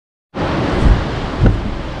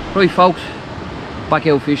Right folks, back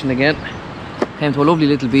out fishing again. Came to a lovely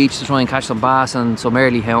little beach to try and catch some bass and some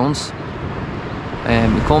early hounds.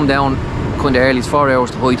 We come down kind of early, it's 4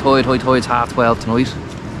 hours to high tide. High tide's 12:30 tonight.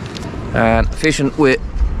 And fishing with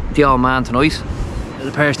the old man tonight,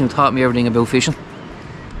 the person who taught me everything about fishing.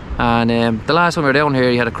 And the last time we were down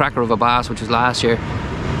here, he had a cracker of a bass, which was last year.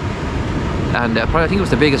 And probably I think it was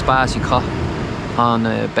the biggest bass he caught on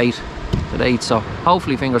bait to date. So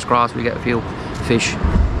hopefully, fingers crossed, we get a few fish.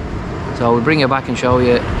 So we'll bring you back and show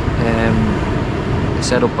you the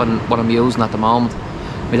setup and what I'm using at the moment.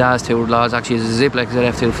 My dad's two rods actually is a Ziplex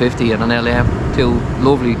ZF250 and an LM, two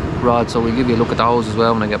lovely rods, so we'll give you a look at those as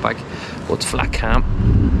well when I get back. But it's flat camp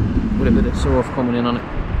with a bit of surf coming in on it.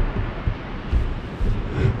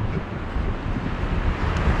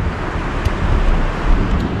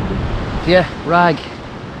 Yeah, rag,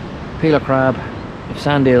 peeler crab, I've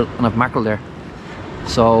sand eel and I've mackerel there.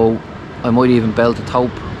 So I might even belt a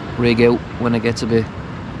taupe rig out when it gets a bit,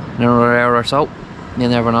 another hour or so. You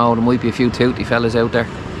never know, there might be a few tooty fellas out there.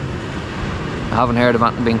 I haven't heard of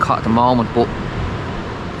anything being caught at the moment, but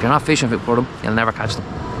if you're not fishing for them, you'll never catch them.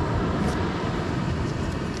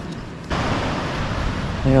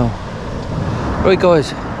 Yeah. Right guys,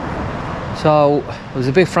 so I was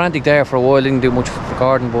a bit frantic there for a while, didn't do much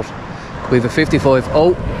recording, but we have a 55.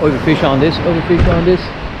 Oh, I have a fish on this, I have a fish on this.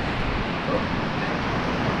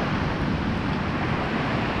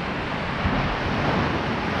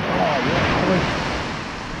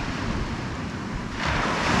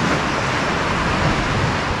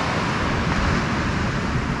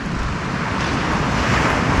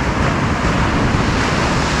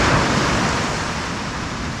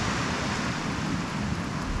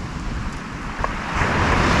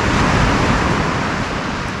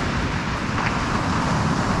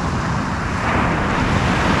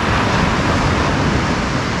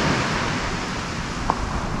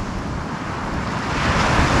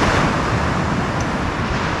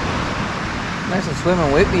 Nice and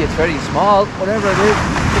swimming with me, it's very small, whatever it is,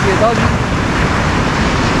 could be a doggy.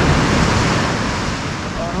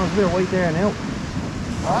 Oh no, there's a bit of weight there now.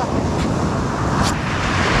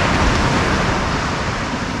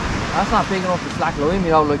 That's not big enough to slack line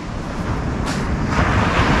me out like.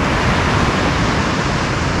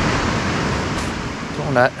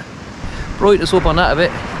 Doing that. Brighten us up on that a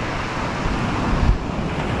bit.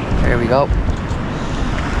 There we go.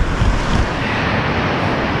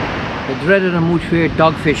 The dreaded and much feared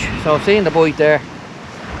dogfish. So I've seen the bite there.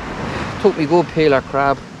 Took me good peeler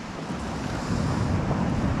crab.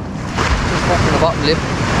 Just hooked in the bottom lip.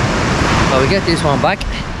 So we get this one back.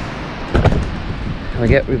 And we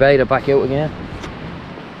get rebaited back out again.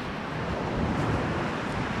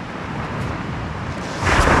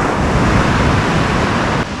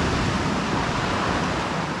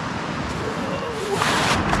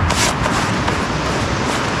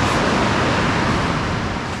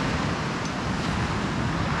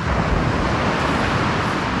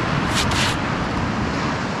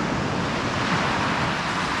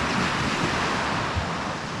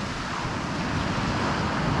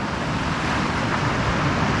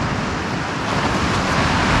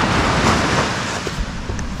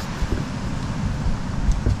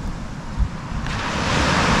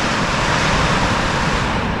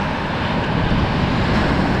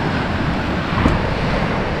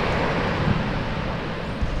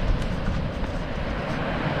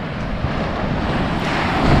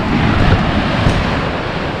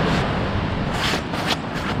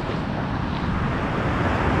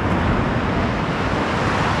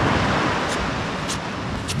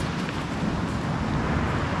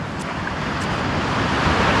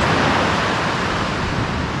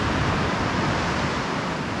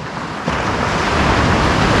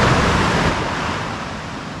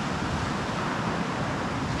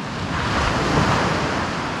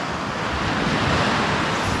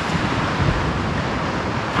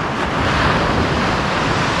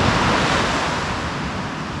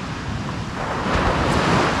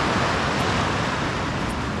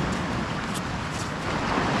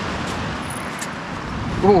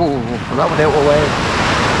 Ooh, that went out away.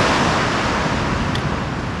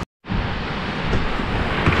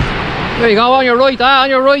 There you go, on your right, on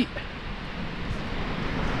your right.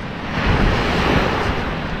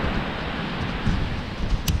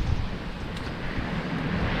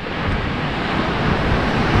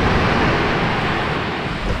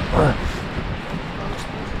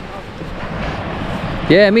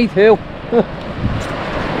 Yeah, me too.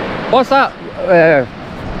 What's that?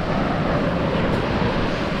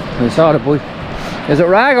 I saw the boy. Is it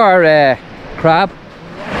rag or crab?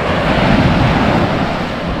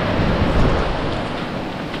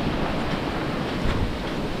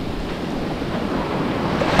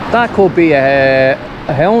 That could be a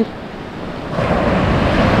hound.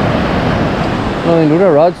 No, in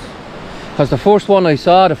other rods. Because the first one I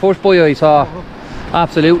saw, the first boy I saw,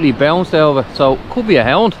 absolutely bounced over. So could be a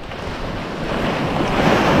hound.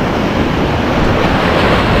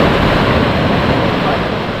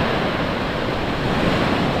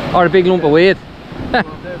 Or a big lump of weight.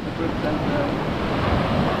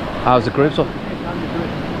 How's the grips up?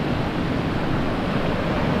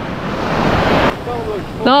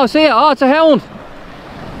 No, see it? Oh, it's a hound.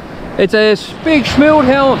 It's a big smooth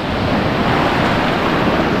hound.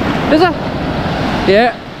 Is it?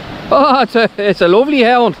 Yeah. Oh, it's a lovely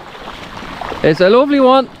hound. It's a lovely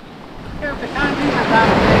one.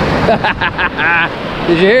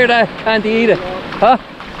 Did you hear that? Can't eat it. Huh?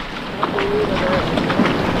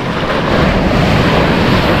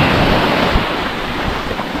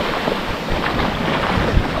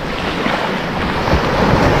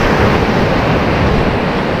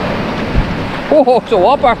 Oh, it's a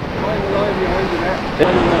whopper.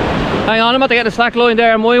 Hang on, I'm about to get the slack line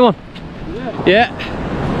there on my one. Yeah.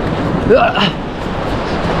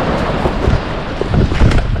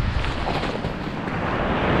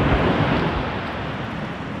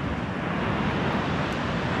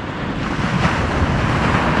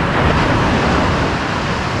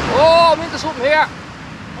 Oh, I'm into something here.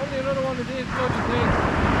 Only another one of these bloody things.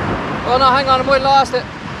 Oh no, hang on, I might have lost it.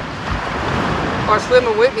 Or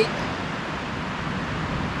swimming with me.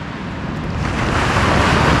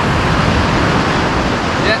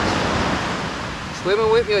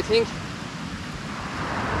 Swimming with me, I think.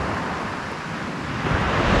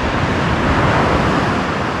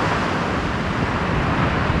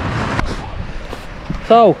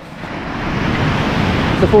 So,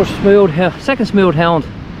 the first smooth, second smooth hound.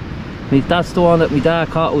 That's the one that my dad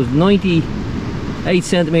caught. It was 98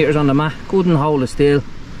 centimetres on the mat. Couldn't hold it still.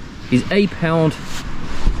 He's 8 pound.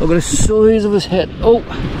 Look at the size of his head. Oh,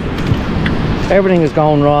 everything is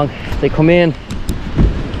going wrong. They come in.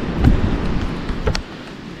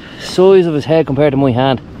 Size of his head compared to my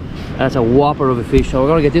hand. That's a whopper of a fish. So we're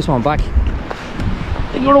going to get this one back.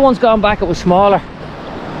 The other one's gone back, it was smaller.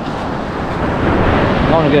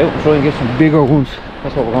 I'm going to go out and try and get some bigger ones.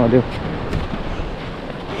 That's what we're going to do.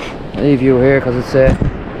 I'll leave you here because it's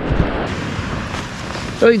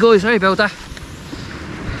sorry guys, sorry about that.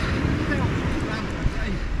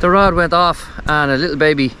 The rod went off and a little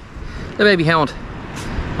baby hound.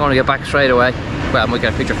 I'm going to get back straight away. Well, I might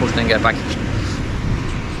get a picture first and then get back.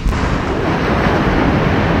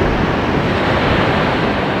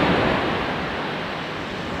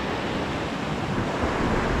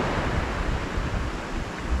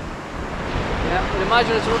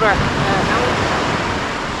 Imagine it's another hound.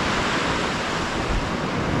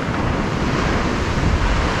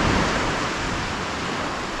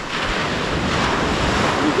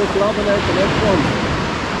 You just lobbing out the next one.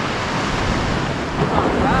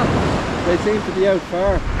 Wow. They seem to be out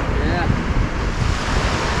far. Yeah.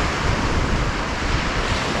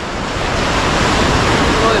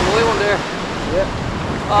 Oh, my one there. Yeah.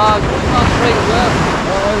 Oh, not straight as well.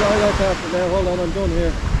 Oh, I got that now. Hold on, I'm done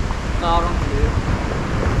here. No, I don't believe it.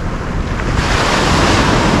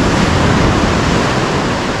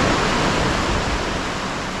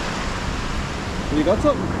 Have you got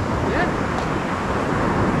something? Yeah.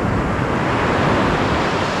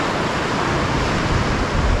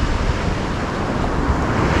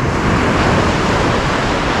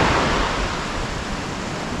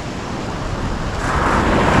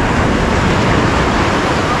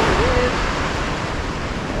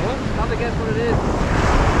 Have to guess what it is.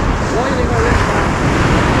 Boiling or this one.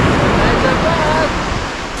 It's a bass!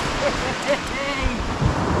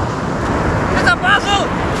 It's a basil!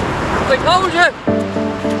 I told you!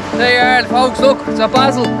 There you are, folks, look, it's a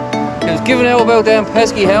basil. He was giving out about them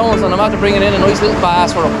pesky hounds and I'm after bringing in a nice little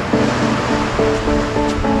bass for him.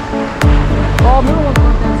 Oh, another one's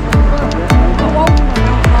gone down.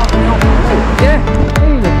 Yeah,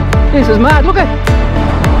 this is mad, look at it.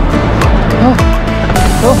 Oh.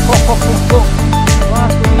 Oh.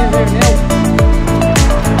 Last one in here now.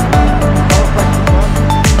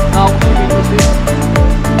 No, we'll be with this.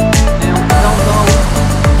 Now, don't know.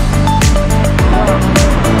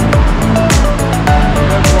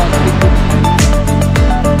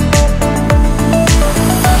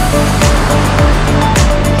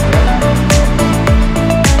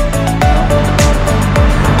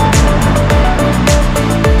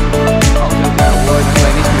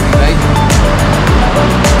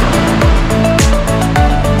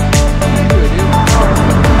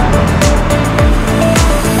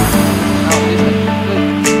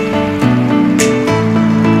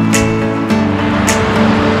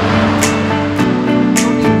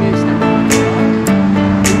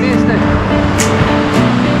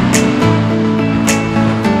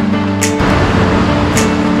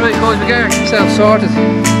 boys, we get ourselves sorted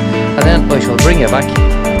and then I shall bring you back.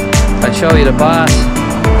 I'll show you the bass